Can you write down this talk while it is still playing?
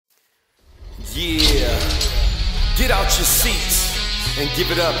Get out your seats and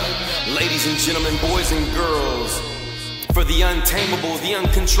give it up, ladies and gentlemen, boys and girls, for the untamable, the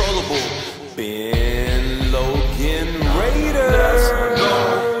uncontrollable, Ben Logan Raiders.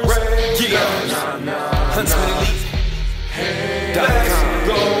 Huntsman Elite.com.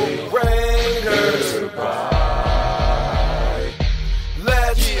 Go Raiders.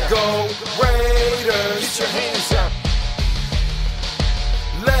 Let's go Raiders. Get your hands up.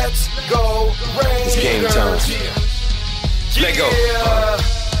 Let's go Raiders. It's game time. Let go.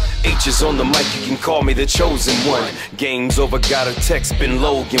 H is on the mic, you can call me the chosen one. Game's over, got a text, Ben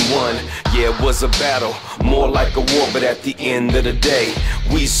Logan won. Yeah, it was a battle, more like a war, but at the end of the day,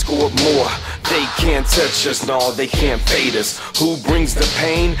 we scored more. They can't touch us, no, they can't fade us. Who brings the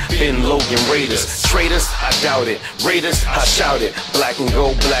pain? Ben Logan Raiders. Traitors? I doubt it. Raiders? I shout it. Black and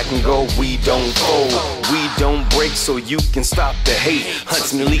gold, we don't fold. We don't break, so you can stop the hate.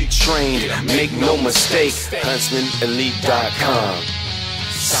 Huntsman Elite trained, make no mistake. HuntsmanElite.com.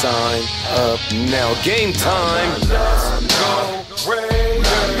 Sign up now. Game time. Let's go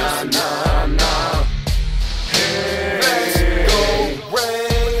Raiders. Let's go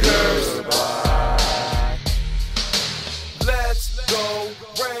Raiders. Let's go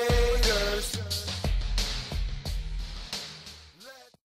Raiders.